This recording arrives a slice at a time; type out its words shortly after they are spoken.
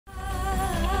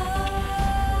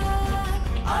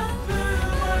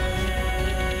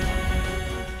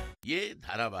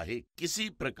धारावाहिक किसी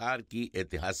प्रकार की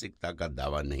ऐतिहासिकता का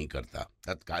दावा नहीं करता।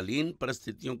 तत्कालीन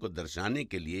परिस्थितियों को दर्शाने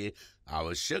के लिए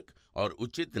आवश्यक और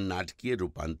उचित नाटकीय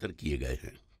रूपांतर किए गए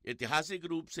हैं। ऐतिहासिक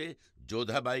रूप से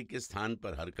जोधा बाई के स्थान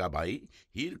पर हरका बाई,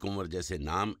 हीर कुंवर जैसे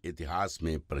नाम इतिहास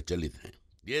में प्रचलित हैं।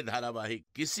 ये धारावाहिक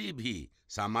किसी भी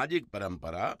सामाजिक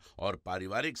परंपरा और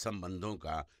पारिवारिक संबंधों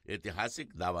का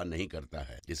ऐतिहासिक दावा नहीं करता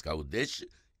है। इसका उद्देश्य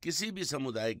किसी भी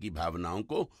समुदाय की भावनाओं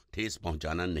को ठेस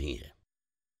पहुंचाना नहीं है।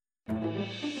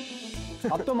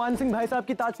 अब तो मान सिंह भाई साहब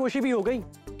की ताजपोशी भी हो गई,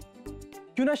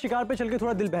 क्यों ना शिकार पे चल के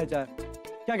थोड़ा दिल बहल जाए,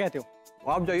 क्या कहते हो?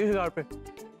 आप जाइए शिकार पे,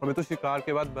 हमें तो शिकार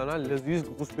के बाद बना लजीज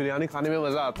गोश्त बिरयानी खाने में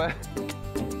मजा आता है।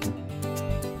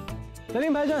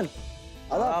 सलीम भाईजान,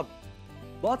 आप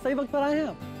बहुत सही वक्त पर आए हैं।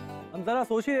 आप हम जरा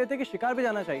सोच ही रहे थे कि शिकार पे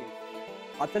जाना चाहिए,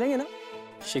 आप चलेंगे ना?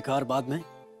 शिकार बाद में,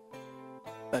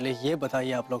 पहले ये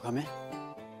बताइए आप लोग हमें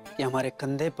कि हमारे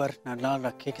कंधे पर नरनाल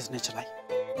रख के किसने चलाई?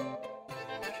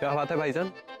 क्या बात है भाईजान,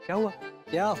 क्या हुआ?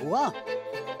 क्या हुआ?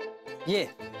 ये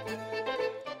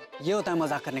होता है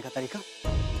मजाक करने का तरीका।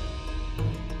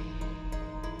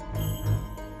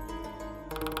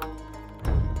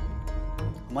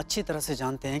 हम अच्छी तरह से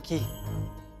जानते हैं कि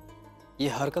ये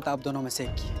हरकत आप दोनों में से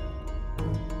एक की है।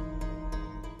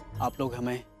 आप लोग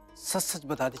हमें सच सच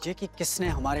बता दीजिए कि किसने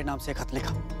हमारे नाम से खत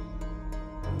लिखा।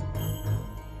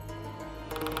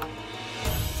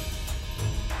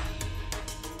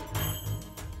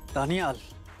 दानियाल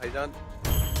भाईजान,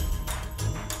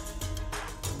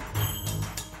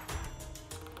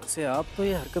 वैसे आप तो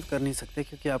ये हरकत कर नहीं सकते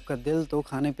क्योंकि आपका दिल तो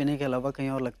खाने पीने के अलावा कहीं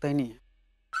और लगता ही नहीं है।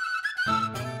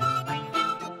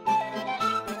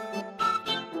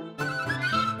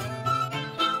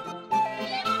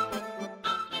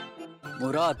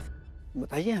 मुराद,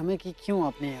 बताइए हमें कि क्यों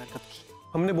आपने ये हरकत की?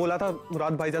 हमने बोला था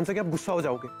मुराद भाईजान से कि आप गुस्सा हो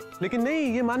जाओगे, लेकिन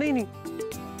नहीं, ये माने ही नहीं।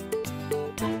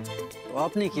 तो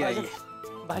आपने किया ये?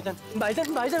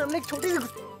 भाईजान हमने एक छोटी सी,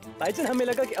 भाईजान हमें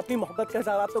लगा कि अपनी मोहब्बत का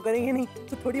इज़हार आप तो करेंगे नहीं,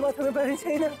 तो थोड़ी बात हमें पढ़नी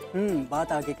चाहिए ना।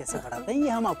 बात आगे कैसे बढ़ाते हैं ये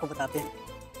हम आपको बताते हैं।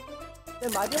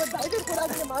 मारिए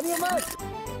मत, मारिए मत,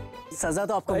 सजा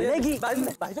तो आपको मिलेगी।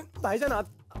 भाईजान आप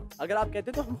अगर आप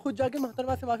कहते तो हम खुद जाके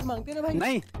मोहतरमा से माफी मांगते हैं ना भाई।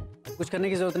 नहीं, कुछ करने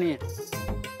की जरूरत नहीं है,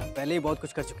 पहले ही बहुत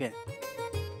कुछ कर चुके हैं।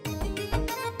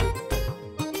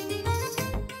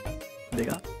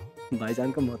 देखा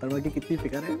भाईजान को मोहतरमा की कितनी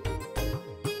फिक्र है।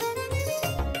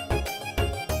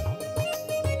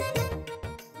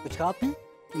 कुछ कहा आपने?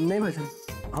 नहीं भाईजान,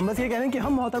 हम बस ये कह रहे हैं कि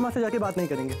हम मोहतरमा से जाके बात नहीं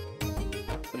करेंगे।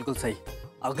 बिल्कुल सही।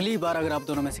 अगली बार अगर आप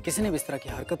दोनों में से किसी ने भी इस तरह की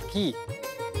हरकत की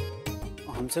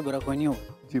तो हमसे बुरा कोई नहीं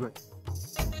होगा। जी भाई,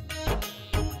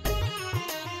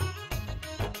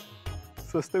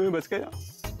 सस्ते में बच गया,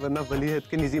 वरना वलीअहद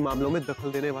के निजी मामलों में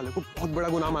दखल देने वाले को बहुत बड़ा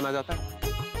गुनाह माना जाता है।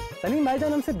 सलीम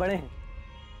भाईजान हमसे बड़े हैं,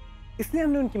 इसलिए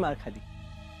हमने उनकी मार खा दी।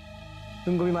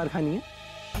 तुमको भी मार खानी है?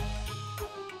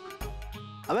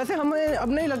 अब वैसे हमें अब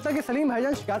नहीं लगता कि सलीम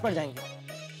भाईजान शिकार पर जाएंगे।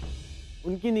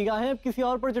 उनकी निगाहें अब किसी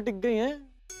और पर जो टिक गई हैं।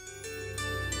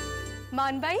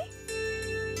 मान भाई,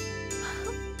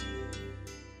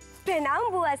 प्रणाम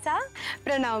बुआ सा।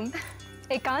 प्रणाम।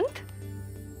 एकांत।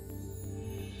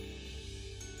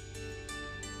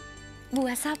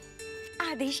 बुआ साहब,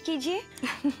 आदेश कीजिए।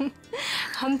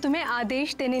 हम तुम्हें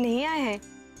आदेश देने नहीं आए हैं,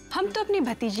 हम तो अपनी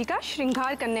भतीजी का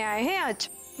श्रृंगार करने आए हैं आज।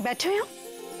 बैठो यहाँ।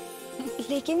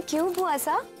 लेकिन क्यों बुआ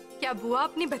साहब? क्या बुआ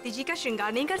अपनी भतीजी का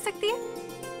श्रृंगार नहीं कर सकती है?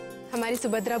 हमारी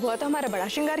सुभद्रा बुआ तो हमारा बड़ा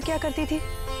श्रृंगार किया करती थी।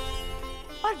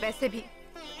 और वैसे भी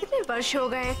कितने वर्ष हो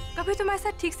गए, कभी तुम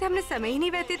ऐसा ठीक से हमने समय ही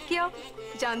नहीं व्यतीत किया।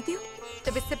 जानती हो,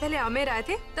 जब इससे पहले आमेर आए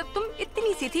थे तब तुम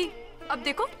इतनी सी थी, अब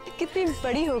देखो कितनी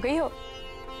बड़ी हो गई हो,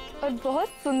 और बहुत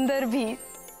सुंदर भी,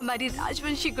 हमारी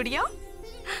राजवंशी गुड़िया।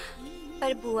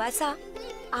 पर बुआ सा,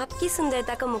 आपकी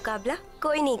सुंदरता का मुकाबला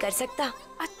कोई नहीं कर सकता।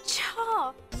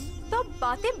 अच्छा, तो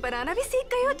बातें बनाना भी सीख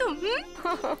गई हो तुम?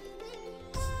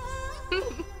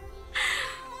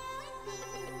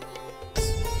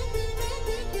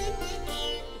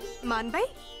 मान भाई,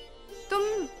 तुम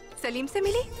सलीम से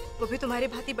मिली? वो भी तुम्हारे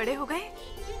भांति बड़े हो गए?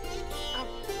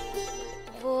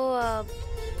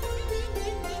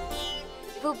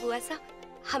 वो बुआ सा,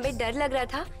 हमें डर लग रहा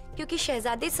था क्योंकि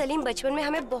शहजादे सलीम बचपन में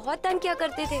हमें बहुत तंग किया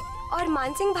करते थे और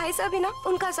मान सिंह भाई साहब भी ना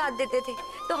उनका साथ देते थे,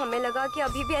 तो हमें लगा कि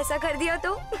अभी भी ऐसा कर दिया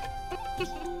तो।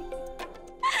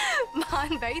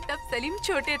 मान भाई, तब सलीम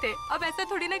छोटे थे, अब ऐसा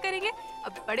थोड़ी ना करेंगे,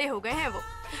 अब बड़े हो गए हैं वो।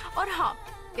 और हाँ,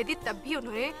 यदि तब भी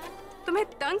उन्होंने तुम्हें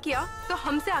तंग किया तो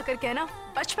हमसे आकर कहना,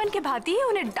 बचपन के भांति ही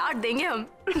उन्हें डांट देंगे हम।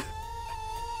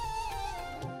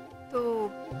 तो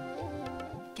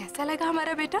कैसा लगा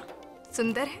हमारा बेटा?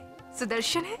 सुंदर है,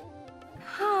 सुदर्शन है?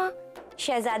 हाँ,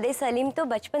 शहजादे सलीम तो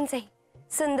बचपन से ही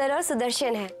सुंदर और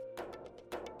सुदर्शन है।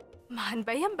 मान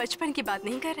भाई, हम बचपन की बात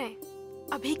नहीं कर रहे हैं,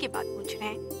 अभी की बात पूछ रहे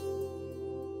हैं।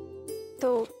 तो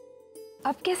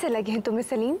अब कैसे लगे हैं तुम्हें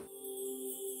सलीम?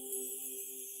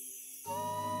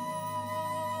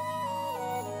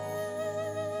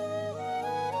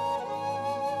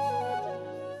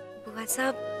 बुआ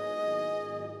साहब,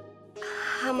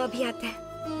 हम अभी आते हैं।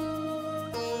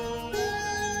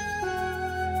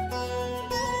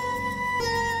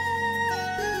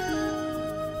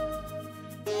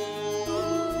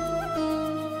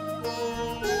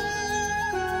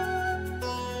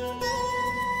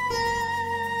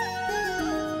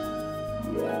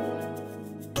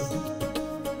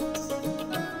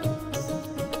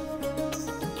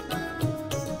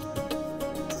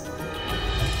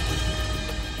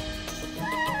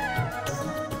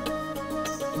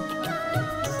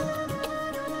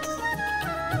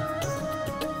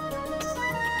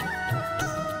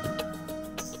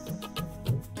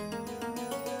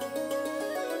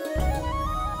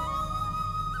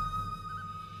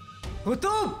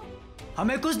 कुतुब,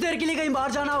 हमें कुछ देर के लिए कहीं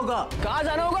बाहर जाना होगा। कहाँ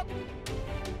जाना होगा?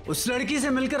 उस लड़की से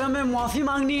मिलकर हमें माफी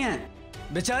मांगनी है।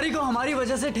 बेचारी को हमारी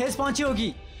वजह से ठेस पहुंची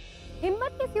होगी।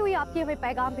 हिम्मत कैसी हुई आपकी हमें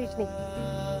पैगाम भेजने की?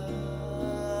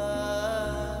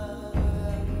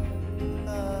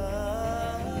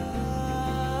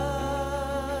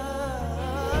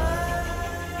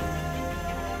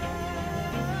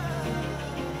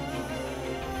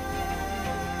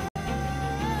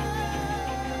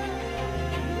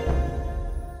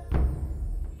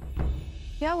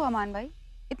 क्या हुआ मान भाई,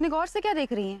 इतने गौर से क्या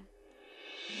देख रही हैं?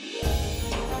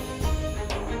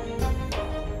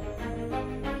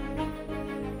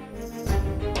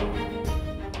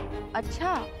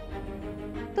 अच्छा,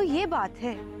 तो ये बात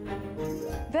है।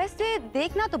 वैसे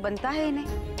देखना तो बनता है इन्हें।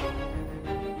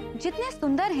 जितने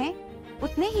सुंदर हैं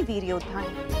उतने ही वीर योद्धा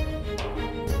हैं।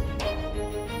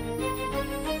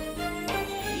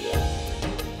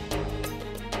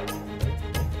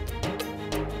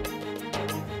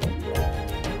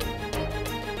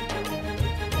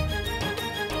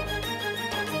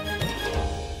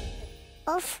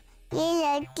 ये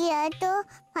लड़कियां तो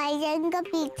भाईजान का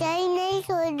पीछा ही नहीं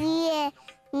छोड़ रही है।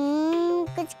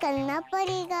 कुछ करना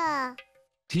पड़ेगा।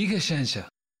 ठीक है शहंशाह,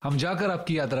 हम जाकर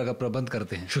आपकी यात्रा का प्रबंध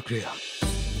करते हैं। शुक्रिया।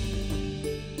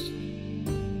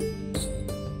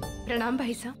 प्रणाम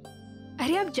भाई साहब।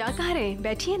 अरे आप जा कहाँ रहे हैं?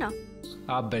 बैठिए ना।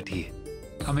 आप बैठिए,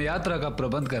 हमें यात्रा का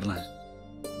प्रबंध करना है।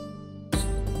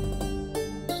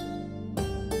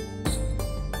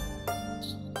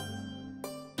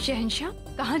 शहंशाह,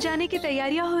 कहाँ जाने की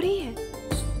तैयारियां हो रही हैं?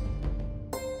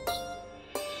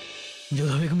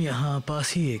 जोधा बेगम, यहाँ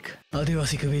पास ही एक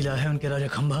आदिवासी कबीला है, उनके राजा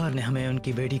खंबार ने हमें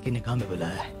उनकी बेटी की निकाह में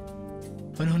बुलाया है।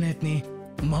 उन्होंने इतनी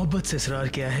मोहब्बत से इसरार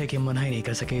किया है कि हम मना ही नहीं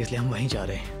कर सके, इसलिए हम वहीं जा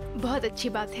रहे हैं। बहुत अच्छी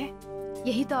बात है।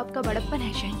 यही तो आपका बड़प्पन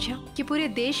है शहंशाह, कि पूरे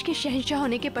देश के शहंशाह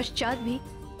होने के पश्चात भी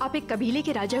आप एक कबीले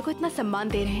के राजा को इतना सम्मान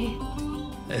दे रहे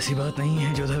हैं। ऐसी बात नहीं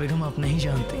है जोधा बेगम, आप नहीं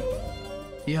जानती।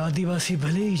 ये आदिवासी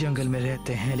भले ही जंगल में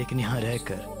रहते हैं, लेकिन यहाँ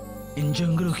रहकर इन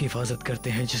जंगलों की हिफाजत करते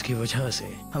हैं, जिसकी वजह से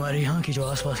हमारे यहाँ की जो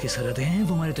आसपास की सरहदें हैं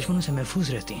वो हमारे दुश्मनों से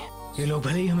महफूज रहती हैं। ये लोग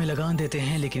भले ही हमें लगान देते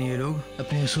हैं, लेकिन ये लोग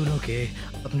अपने असूलों के,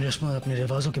 अपने रस्मों, अपने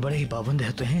रिवाजों के बड़े ही पाबंद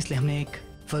रहते हैं। इसलिए हमने एक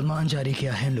फरमान जारी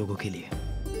किया है लोगों के लिए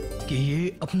कि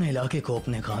ये अपने इलाके को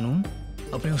अपने कानून,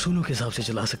 अपने उसूलों के हिसाब से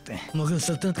चला सकते हैं। मुगल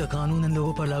सल्तनत का कानून इन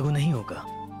लोगों पर लागू नहीं होगा।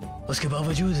 उसके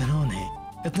बावजूद इन्होंने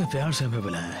इतने प्यार से हमें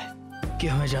बुलाया है कि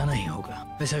हमें जाना ही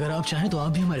होगा। वैसे अगर आप चाहें तो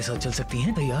आप भी हमारे साथ चल सकती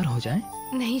हैं, तैयार हो जाएं।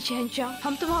 नहीं शहंशाह,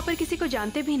 हम तो वहाँ पर किसी को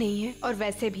जानते भी नहीं हैं, और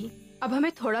वैसे भी अब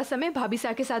हमें थोड़ा समय भाभी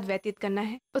साहब के साथ व्यतीत करना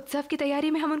है। उत्सव की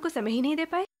तैयारी में हम उनको समय ही नहीं दे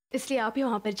पाए, इसलिए आप ही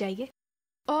वहाँ पर जाइए।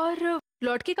 और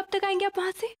लौट के कब तक आएंगे आप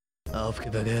वहाँ से? आपके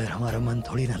बगैर हमारा मन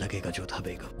थोड़ी ना लगेगा जोधा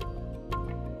बेगम।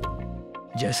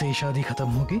 जैसे ही शादी खत्म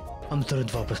होगी हम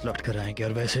तुरंत वापस लौट कर आएंगे,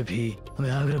 और वैसे भी हमें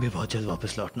आगरा भी बहुत जल्द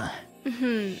वापस लौटना है।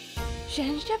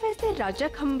 शहंशाह, वैसे राजा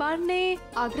खंबार ने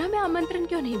आगरा में आमंत्रण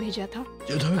क्यों नहीं भेजा था?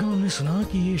 जोधा बेगम, हमने सुना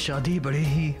कि ये शादी बड़े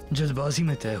ही जल्दबाजी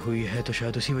में तय हुई है, तो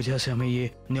शायद उसी वजह से हमें ये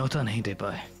न्योता नहीं दे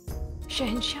पाए।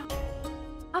 शहंशाह,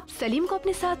 आप सलीम को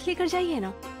अपने साथ लेकर जाइए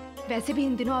ना। वैसे भी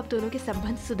इन दिनों आप दोनों के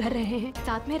संबंध सुधर रहे हैं,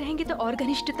 साथ में रहेंगे तो और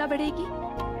घनिष्ठता बढ़ेगी,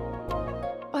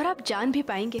 और आप जान भी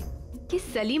पाएंगे कि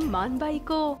सलीम मान बाई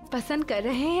को पसंद कर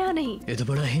रहे हैं या नहीं। ये तो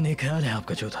बड़ा ही नेक ख्याल है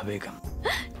आपका जोधा बेगम।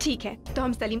 ठीक है, तो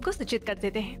हम सलीम को सूचित कर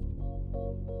देते हैं।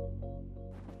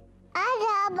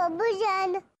 आदाब अब्बू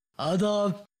जान।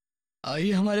 आदाब,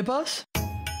 आइए हमारे पास।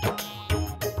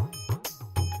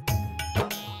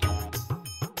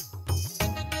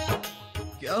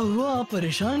 क्या हुआ, आप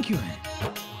परेशान क्यों हैं?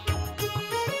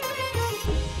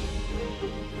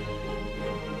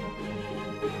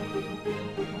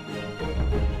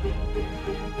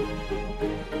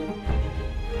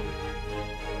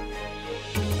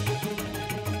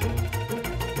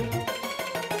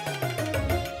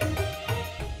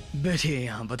 बैठिए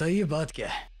यहाँ, बताइए बात क्या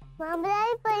है। मामला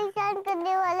ही परेशान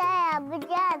करने वाला है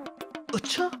अब्बाजान।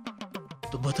 अच्छा,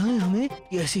 तो बताएं हमें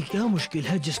कि ऐसी क्या मुश्किल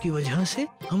है जिसकी वजह से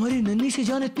हमारी नन्ही सी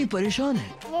जान इतनी परेशान है।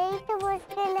 यही तो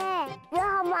मुश्किल है, जो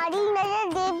हमारी नजर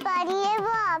देख पा रही है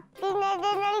वो आपकी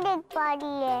नजर नहीं देख पा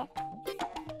रही है।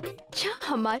 अच्छा,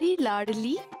 हमारी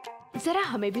लाडली, जरा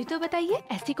हमें भी तो बताइए,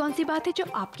 ऐसी कौन सी बात है जो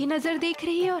आपकी नजर देख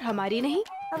रही है और हमारी नहीं।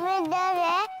 हमें डर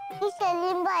है कि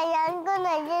सलीम भाईजान को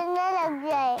नजर न लग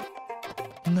जाए।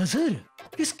 नजर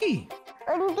किसकी?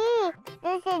 उनकी,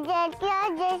 जो सजातिया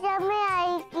जैसा में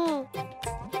आई थी।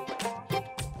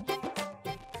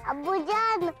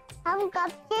 अब्बूजान, हम कब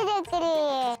से देख रहे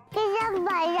हैं कि जब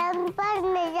भाईजान पर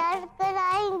नजर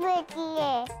कराई बैठी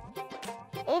है।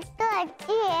 एक तो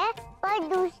अच्छी है पर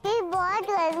दूसरी बहुत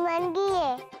घमंडी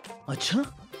है। अच्छा,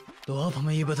 तो आप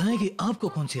हमें ये बताएं कि आपको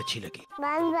कौन सी अच्छी लगी।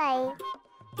 मान भाई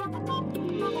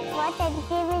बहुत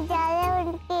अच्छे विचार है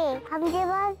उनके, हमसे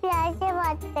बहुत प्यार से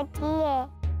बात करती है।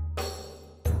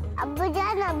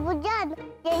 अब्बूजान,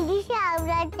 जल्दी से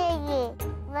आगरा चाहिए,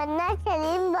 वरना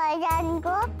सलीम भाईजान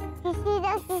को किसी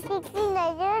न किसी की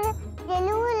नजर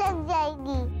जरूर लग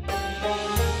जाएगी।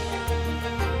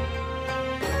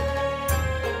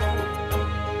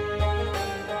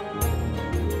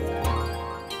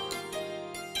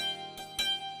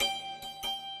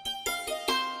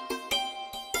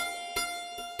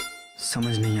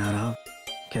 समझ नहीं आ रहा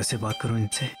कैसे बात करूं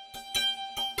इनसे।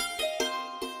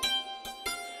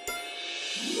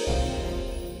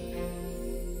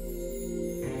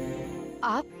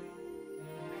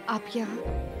 आप यहाँ?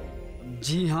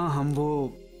 जी हाँ, हम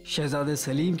वो शहजादे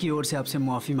सलीम की ओर से आपसे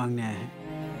माफी मांगने आए हैं।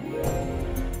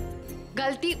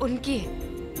 गलती उनकी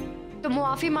है तो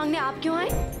मुआफी मांगने आप क्यों आए?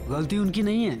 गलती उनकी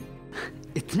नहीं है,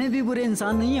 इतने भी बुरे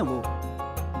इंसान नहीं है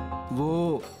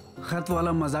वो खत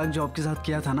वाला मजाक जो आपके साथ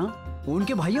किया था ना, वो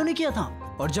उनके भाइयों ने किया था।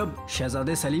 और जब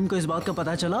शहजादे सलीम को इस बात का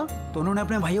पता चला तो उन्होंने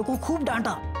अपने भाइयों को खूब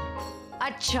डांटा।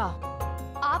 अच्छा,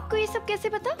 आपको ये सब कैसे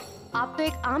पता? आप तो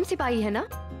एक आम सिपाही है ना।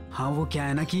 हाँ, वो क्या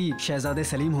है ना कि शहजादे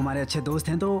सलीम हमारे अच्छे दोस्त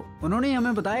हैं, तो उन्होंने ही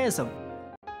हमें बताया ये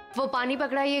सब। वो पानी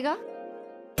पकड़ाइएगा।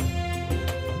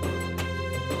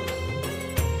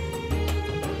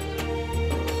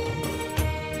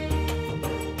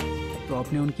 तो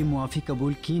आपने उनकी मुआफी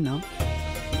कबूल की ना?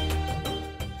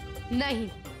 नहीं।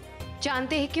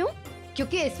 जानते हैं क्यों?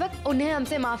 क्योंकि इस वक्त उन्हें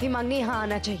हमसे माफी मांगने यहाँ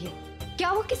आना चाहिए।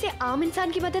 क्या वो किसी आम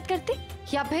इंसान की मदद करते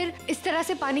या फिर इस तरह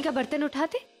से पानी का बर्तन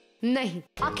उठाते? नहीं,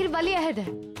 आखिर वली अहद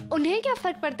है, उन्हें क्या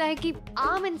फर्क पड़ता है कि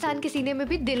आम इंसान के सीने में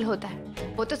भी दिल होता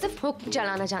है। वो तो सिर्फ हुक्म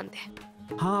चलाना जानते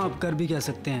हैं। हाँ, आप कर भी कह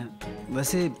सकते हैं।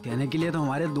 वैसे कहने के लिए तो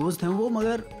हमारे दोस्त हैं वो,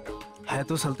 मगर है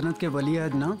तो सल्तनत के वली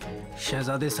अहद ना,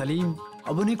 शहजादे सलीम।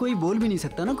 अब उन्हें कोई बोल भी नहीं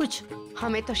सकता ना कुछ।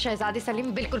 हमें तो शहजादे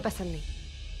सलीम बिल्कुल पसंद नहीं।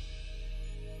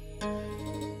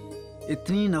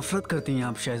 इतनी नफरत करती हैं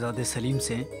आप शहजादे सलीम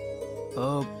से,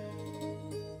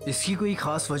 इसकी कोई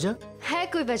खास वजह है?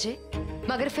 कोई वजह,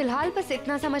 मगर फिलहाल बस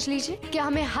इतना समझ लीजिए कि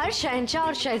हमें हर शहंशाह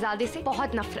और शहजादे से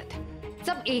बहुत नफरत है।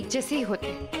 सब एक जैसे ही होते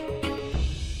हैं।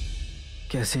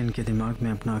 कैसे इनके दिमाग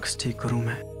में अपना अक्स ठीक करूं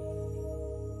मैं?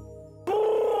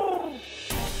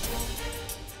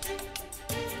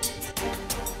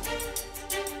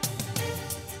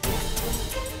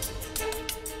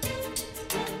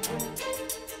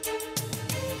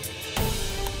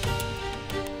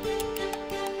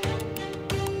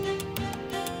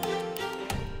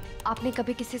 आपने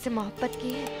कभी किसी से मोहब्बत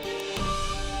की है?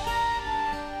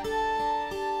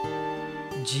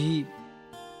 जी,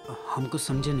 हम कुछ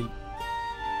समझे नहीं।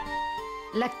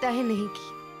 लगता है नहीं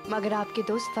की, मगर आपके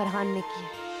दोस्त फरहान ने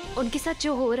किया। उनके साथ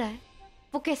जो हो रहा है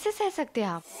वो कैसे सह सकते हैं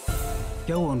आप?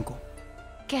 क्या हुआ उनको?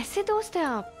 कैसे दोस्त हैं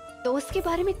आप? दोस्त के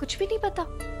बारे में कुछ भी नहीं पता।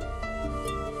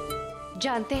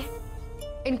 जानते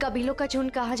हैं इन कबीलों का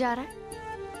झुंड कहा जा रहा है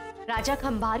राजा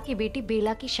खंबार की बेटी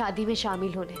बेला की शादी में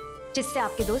शामिल होने, जिससे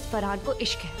आपके दोस्त फरहान को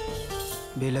इश्क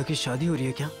है। बेला की शादी हो रही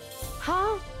है क्या?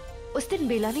 हाँ, उस दिन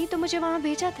बेला ने तो मुझे वहाँ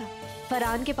भेजा था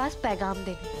फरहान के पास पैगाम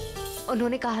देने।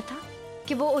 उन्होंने कहा था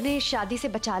कि वो उन्हें इस शादी से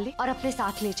बचा ले और अपने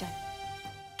साथ ले जाए।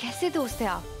 कैसे दोस्त है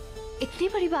आप? इतनी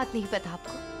बड़ी बात नहीं पता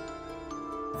आपको?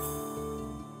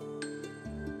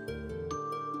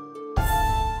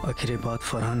 आखिर ये बात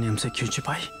फरहान ने हमसे क्यों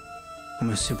छिपाई?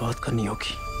 हमें उससे बात करनी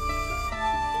होगी।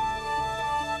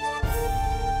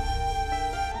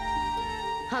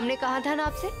 हमने कहा था ना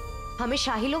आपसे, हमें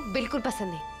शाही लोग बिल्कुल पसंद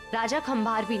नहीं, राजा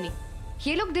खंबार भी नहीं।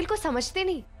 ये लोग दिल को समझते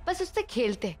नहीं, बस उससे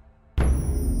खेलते।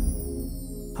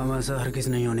 हम ऐसा हरगिज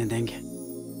नहीं होने देंगे।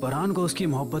 फरहान को उसकी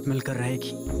मोहब्बत मिलकर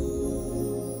रहेगी।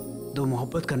 दो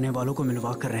मोहब्बत करने वालों को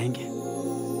मिलवा कर रहेंगे,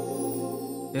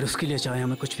 फिर उसके लिए चाहे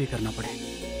हमें कुछ भी करना पड़े।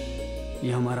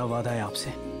 ये हमारा वादा है आपसे।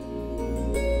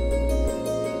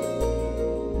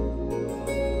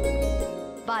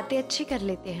 बातें अच्छी कर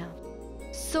लेते हैं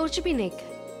आप, सोच भी नहीं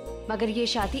कर। मगर ये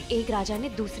शादी एक राजा ने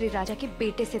दूसरे राजा के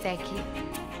बेटे से तय की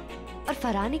और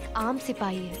फरहान एक आम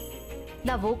सिपाही है,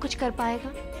 ना वो कुछ कर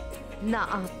पाएगा ना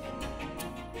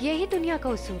आप। यही दुनिया का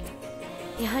उसूल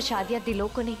है। यहाँ शादियां दिलों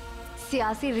को नहीं,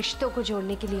 सियासी रिश्तों को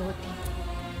जोड़ने के लिए होती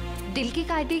है। दिल के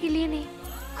कायदे के लिए नहीं,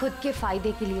 खुद के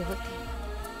फायदे के लिए होती है।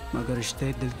 मगर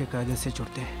रिश्ते दिल के कायदे से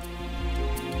जुड़ते हैं,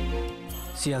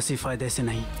 सियासी फायदे से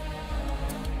नहीं।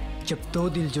 जब दो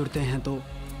दिल जुड़ते हैं तो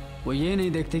वो ये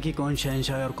नहीं देखते कि कौन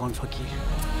शहंशाह और कौन फकीर।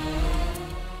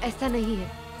 ऐसा नहीं है,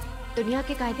 दुनिया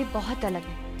के कायदे बहुत अलग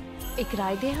हैं। एक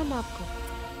राय दें हम आपको,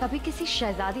 कभी किसी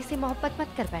शहजादी से मोहब्बत मत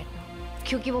कर बैठना,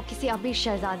 क्योंकि वो किसी अमीर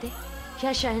शहजादे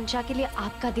या शहंशाह के लिए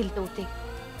आपका दिल तोड़ दे।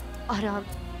 और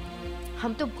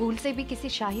हम तो भूल से भी किसी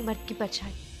शाही मर्द की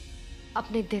परछाई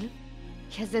अपने दिल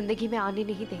या जिंदगी में आने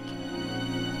नहीं देंगे,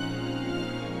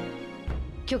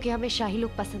 क्योंकि हमें शाही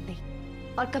लोग पसंद नहीं।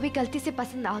 और कभी गलती से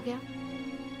पसंद आ गया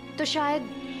तो शायद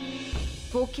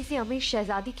वो किसी अमीर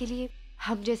शहजादी के लिए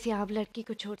हम जैसी आम लड़की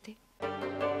को छोड़ दे।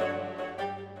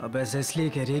 अब ऐसा इसलिए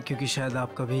कह रही है क्योंकि शायद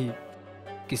आप कभी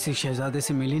किसी शहजादे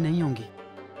से मिली नहीं होंगी।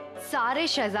 सारे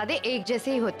शहजादे एक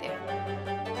जैसे ही होते हैं।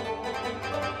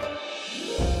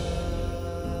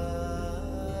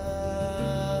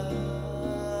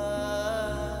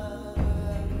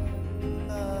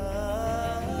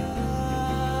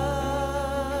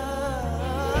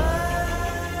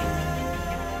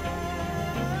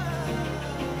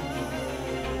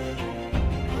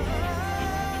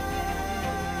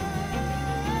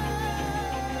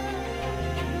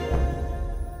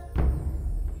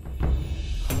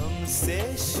 से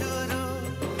शुरू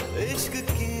इश्क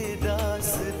की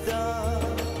दास्तां,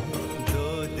 दो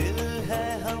दिल है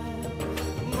हम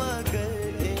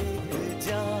मगर एक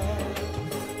जान।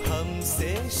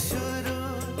 हमसे शुरू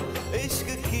इश्क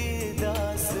की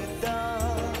दास्तां,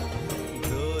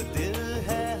 दो दिल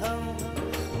है हम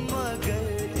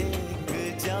मगर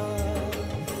एक जान।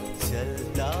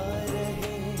 चलता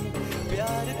रहे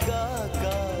प्यार का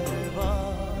कारवां,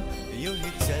 यूं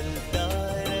ही चलता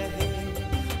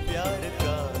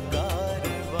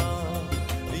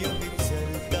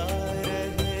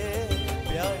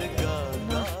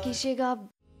कीजिएगा,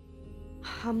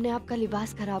 हमने आपका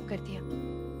लिबास खराब कर दिया।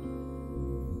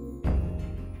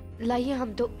 लाइए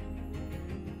हम तो।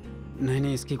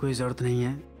 नहीं, इसकी कोई जरूरत नहीं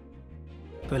है।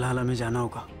 फिलहाल हमें जाना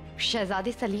होगा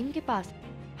शहजादे सलीम के पास।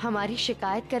 हमारी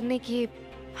शिकायत करने की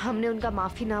हमने उनका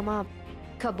माफीनामा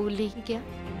कबूल नहीं किया।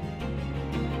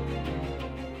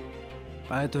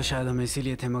 आए तो शायद हम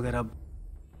इसीलिए थे, मगर अब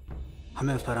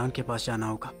हमें फरहान के पास जाना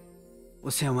होगा।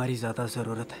 उसे हमारी ज्यादा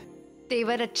जरूरत है।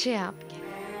 तेवर अच्छे हैं आपके।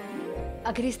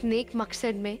 अगर इस नेक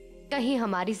मकसद में कहीं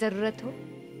हमारी जरूरत हो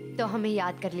तो हमें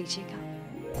याद कर लीजिएगा।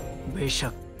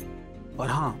 बेशक। और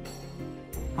हाँ,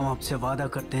 हम आपसे वादा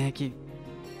करते हैं कि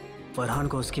फरहान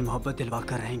को उसकी मोहब्बत दिलवा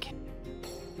कर रहेंगे,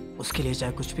 उसके लिए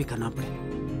चाहे कुछ भी करना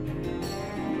पड़े।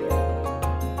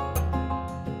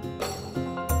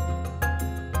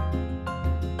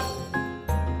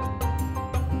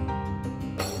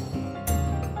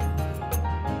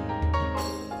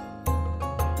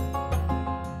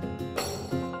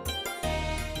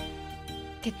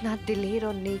 कितना दिलेर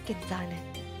और नेक इंसान है,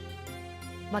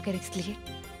 मगर इसलिए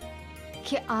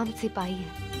कि आम सिपाही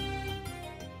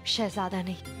है, शहजादा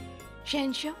नहीं।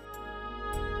 शहंशाह,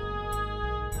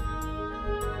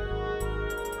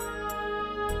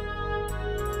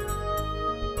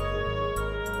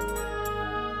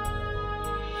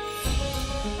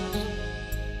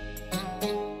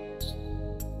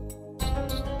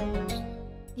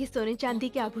 ये सोने चांदी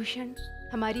के आभूषण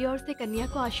हमारी ओर से कन्या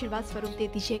को आशीर्वाद स्वरूप दे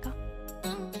दीजिएगा।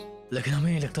 लेकिन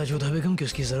हमें लगता है जोधा बेगम की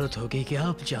उसकी जरूरत होगी कि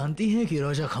आप जानती हैं कि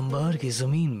राजा खंबार की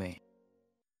जमीन में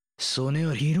सोने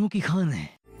और हीरों की खान है।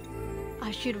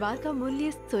 आशीर्वाद का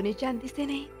मूल्य सोने चांदी से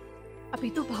नहीं, अभी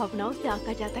तो भावनाओं से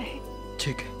आका जाता है।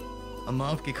 ठीक है, हम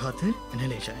आपकी खातिर इन्हें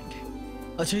ले जाएंगे।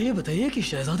 अच्छा ये बताइए कि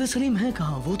शहजादे सलीम हैं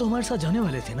कहाँ? वो तो हमारे साथ जाने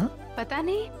वाले थे ना? पता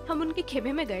नहीं, हम उनके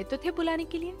खेमे में गए तो थे बुलाने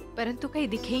के लिए, परंतु कहीं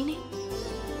दिखे ही नहीं।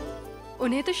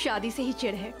 उन्हें तो शादी से ही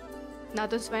चिढ़ है, ना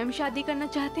तो स्वयं शादी करना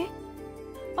चाहते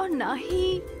और ना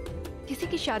ही किसी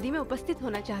की शादी में उपस्थित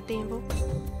होना चाहते हैं वो।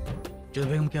 जोधा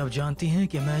बेगम, क्या आप जानती हैं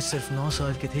कि मैं सिर्फ 9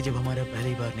 साल की थी जब हमारा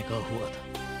पहली बार निकाह हुआ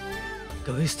था।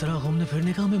 कभी इस तरह घूमने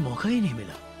फिरने का हमें मौका ही नहीं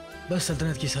मिला। बस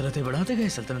सल्तनत की सरहदें बढ़ाते गए,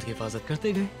 सल्तनत की हिफाजत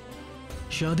करते गए।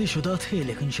 शादीशुदा थे,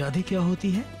 लेकिन शादी क्या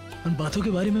होती है उन बातों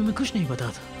के बारे में हमें कुछ नहीं पता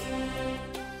था।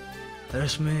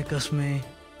 रस्में कस्में,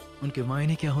 उनके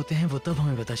मायने क्या होते हैं वो तब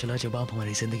हमें पता चला जब आप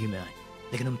हमारी जिंदगी में आए।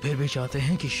 लेकिन हम फिर भी चाहते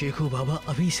हैं कि शेखू बाबा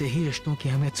अभी से ही रिश्तों की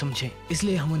अहमियत समझें।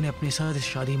 इसलिए हम उन्हें अपने साथ इस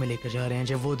शादी में लेकर जा रहे हैं।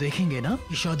 जब वो देखेंगे ना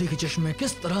कि शादी के जश्न में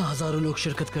किस तरह हजारों लोग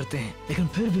शिरकत करते हैं, लेकिन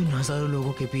फिर भी उन हजारों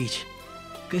लोगों के बीच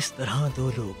किस तरह दो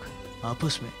लोग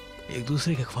आपस में एक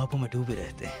दूसरे के ख्वाबों में डूबे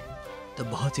रहते हैं, तब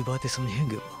बहुत सी बातें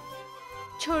समझेंगे वो।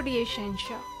 छोड़िए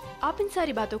शहंशाह, आप इन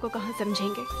सारी बातों को कहाँ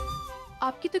समझेंगे?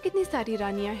 आपकी तो कितनी सारी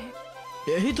रानियां हैं।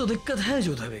 यही तो दिक्कत है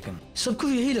जोधा बेगम। सबको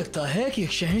यही लगता है कि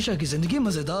एक शहंशाह की जिंदगी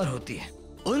मजेदार होती है,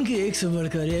 उनकी एक से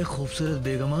बढ़कर एक खूबसूरत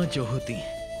बेगमात जो होती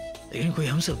हैं। लेकिन कोई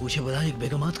हमसे पूछे बता एक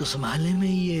बेगमात को संभालने में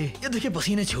ये देखिए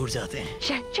पसीने छूट जाते हैं।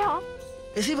 शहंशाह,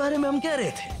 इसी बारे में हम कह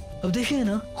रहे थे। अब देखिए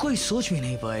ना, कोई सोच भी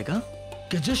नहीं पाएगा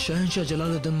कि जिस शहंशाह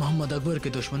जलालुद्दीन मोहम्मद अकबर के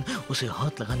दुश्मन उसे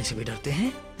हाथ लगाने से भी डरते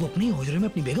हैं, वो अपनी हुजरे में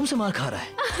अपनी बेगम से मार खा रहा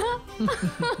है।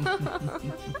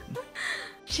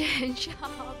 शहंशाह